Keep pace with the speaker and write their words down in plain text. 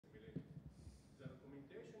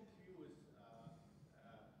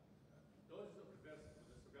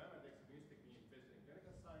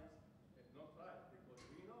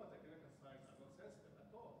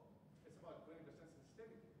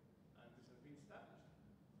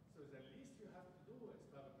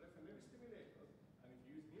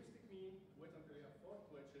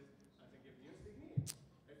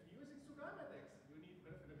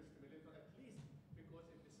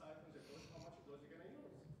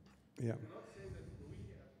Yeah. You cannot say that we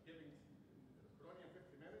are giving chromium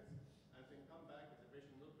 50 minutes and then come back as a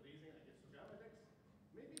patient not breathing and give Sugammadex.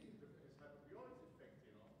 Maybe it's hyperpurity effect,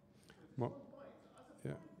 you know. So this is Well, one point. The other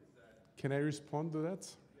yeah. point is that... Can I respond to that?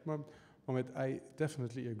 Yeah. Mohamed, I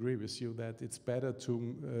definitely agree with you that it's better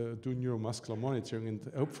to do neuromuscular monitoring,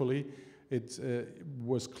 and hopefully it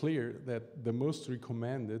was clear that the most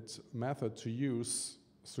recommended method to use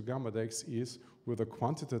Sugammadex is with a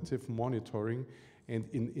quantitative monitoring. And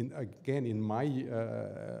again, in my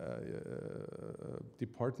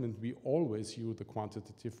department, we always use the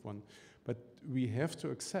quantitative one. But we have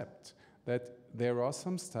to accept that there are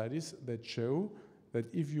some studies that show that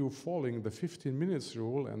if you're following the 15 minutes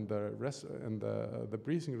rule and the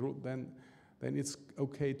breathing rule, then it's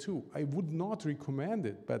okay too. I would not recommend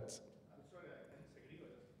it, but... I'm sorry, I disagree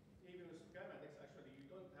with this. Even with Sugammadex, actually, you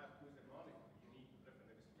don't have to use a monitor. You need to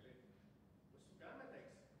preferably stimulate. With Sugammadex,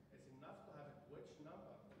 it's enough to have a twitch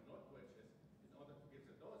number or no twitches in order to give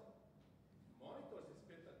the dosing. Monitors is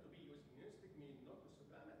better to be used neostigmine, not with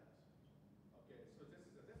Sugammadex. Okay, so this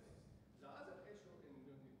is the difference. The other issue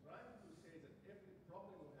in trying to say that every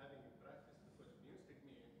problem we're having in practice because of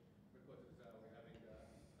neostigmine, because of we're having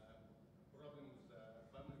problems with pulmonary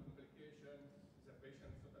complication, the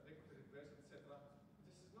patient is not adequate to reverse, etc.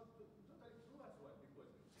 This is not totally true as well, because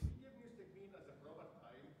if we give neostigmine at the proper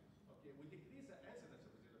time, okay, we decrease the incidence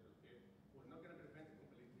of residual blockade. We're not going to prevent it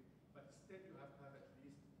completely, but still you have to have at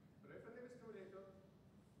least preferably stimulator,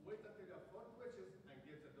 wait until you have 4 twitches, and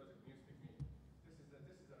give the dose of neostigmine. This is the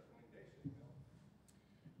recommendation, you know.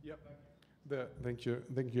 Yep. Thank you.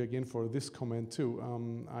 Thank you again for this comment too.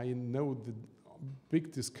 I know the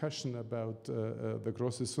big discussion about the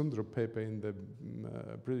Grossi-Sundrup paper in the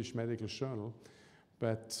British Medical Journal,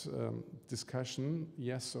 but discussion,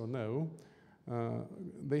 yes or no,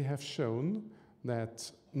 they have shown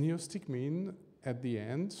that neostigmine at the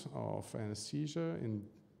end of anesthesia in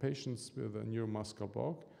patients with a neuromuscular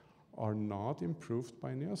block are not improved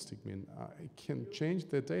by neostigmine. I can change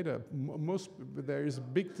the data. There is a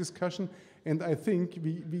big discussion, and I think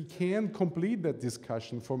we can complete that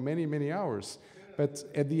discussion for many, many hours. But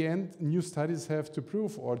at the end, new studies have to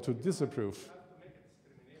prove or to disapprove. You have to make a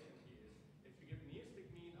discrimination here. If you give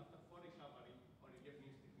neostigmine after 4 recovery, or you give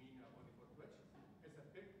neostigmine only for twitches, it's a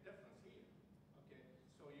big difference here. Okay,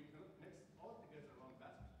 so you cannot mix all together wrong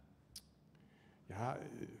basket. Yeah.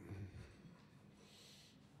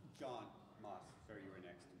 John Moss, sorry, you were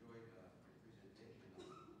next. Enjoyed your presentation.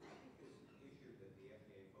 I think this issue that the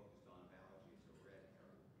FDA focused on biology is a red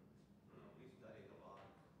herring. We've studied a lot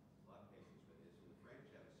of patients with this, and the French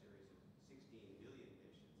have a series of 16 million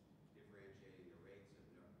patients differentiating the rates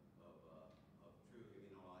of true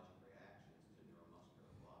immunologic reactions to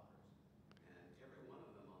neuromuscular blockers. And every one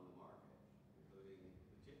of them on the market, including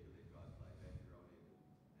particularly drugs like vecuronium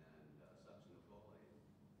and succinylcholine,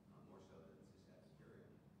 more so than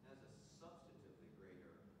cystasporium, has a substantively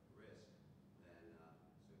greater risk than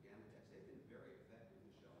Sugammadex. They've been very effective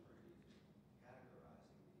in showing in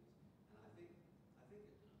categorizing these. And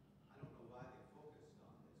I don't know why they focused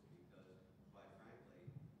on this, because, quite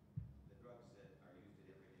frankly, the drugs that are used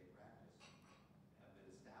in everyday practice have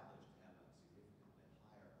been established to have a significantly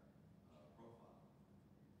higher profile.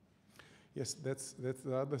 Yes, that's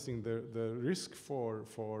the other thing. The risk for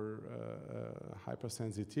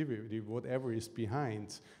hypersensitivity, whatever is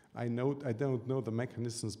behind, I don't know the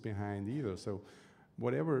mechanisms behind either. So,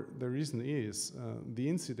 whatever the reason is, the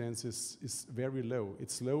incidence is very low.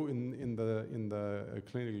 It's low in the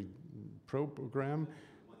clinical program.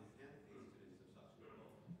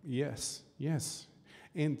 Yes, yes,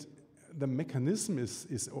 and the mechanism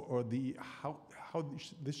is or the how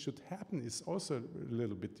this should happen is also a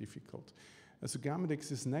little bit difficult.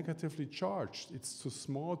 Sugammadex is negatively charged. It's too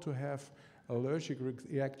small to have allergic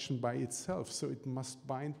reaction by itself, so it must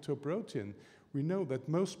bind to a protein. We know that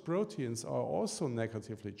most proteins are also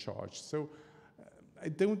negatively charged, so I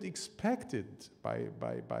don't expect it by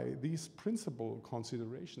these principal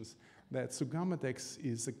considerations that Sugammadex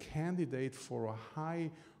is a candidate for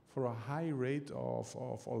a high rate of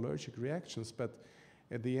allergic reactions, but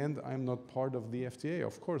at the end, I'm not part of the FDA,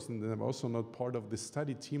 of course, and I'm also not part of the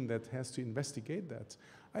study team that has to investigate that.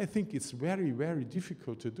 I think it's very, very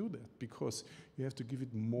difficult to do that because you have to give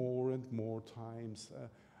it more and more times.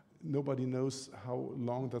 Nobody knows how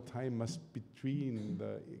long the time must between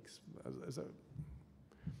the... I'm going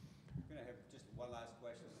to have just one last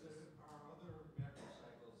question. There are other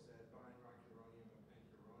macrocycles that bind rocuronium and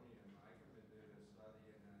pancuronium. I did a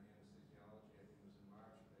study in anesthesiology, I think it was in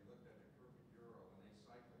March, and they looked at a curcubural, and they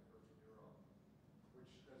cycled curcubural,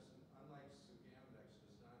 which does, unlike Sugammadex,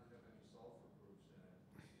 does not have any sulfur groups in it.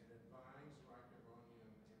 And it binds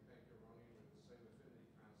rocuronium and pancuronium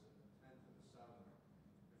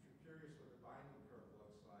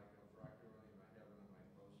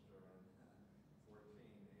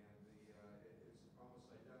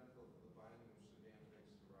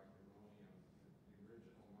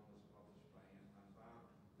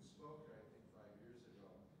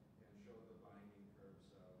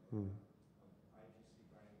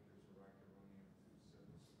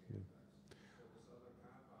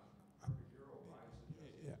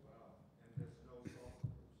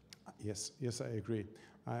Yes, yes, I agree.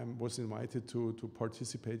 I was invited to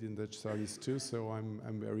participate in that studies too, so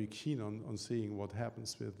I'm very keen on seeing what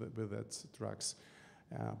happens with that drugs.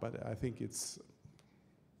 But I think it's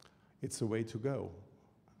a way to go.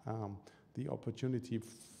 The opportunity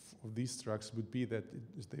of these drugs would be that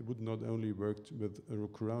they would not only work with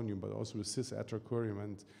rocuronium but also with cis-atracurium,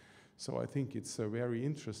 and so I think it's a very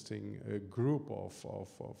interesting group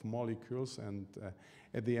of molecules, and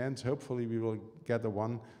at the end, hopefully, we will get the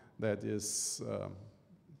one that is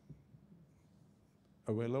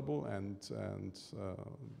available and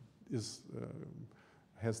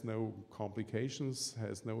has no complications,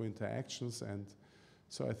 has no interactions, and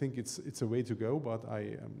so I think it's a way to go. But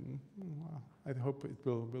I hope it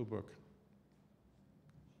will work.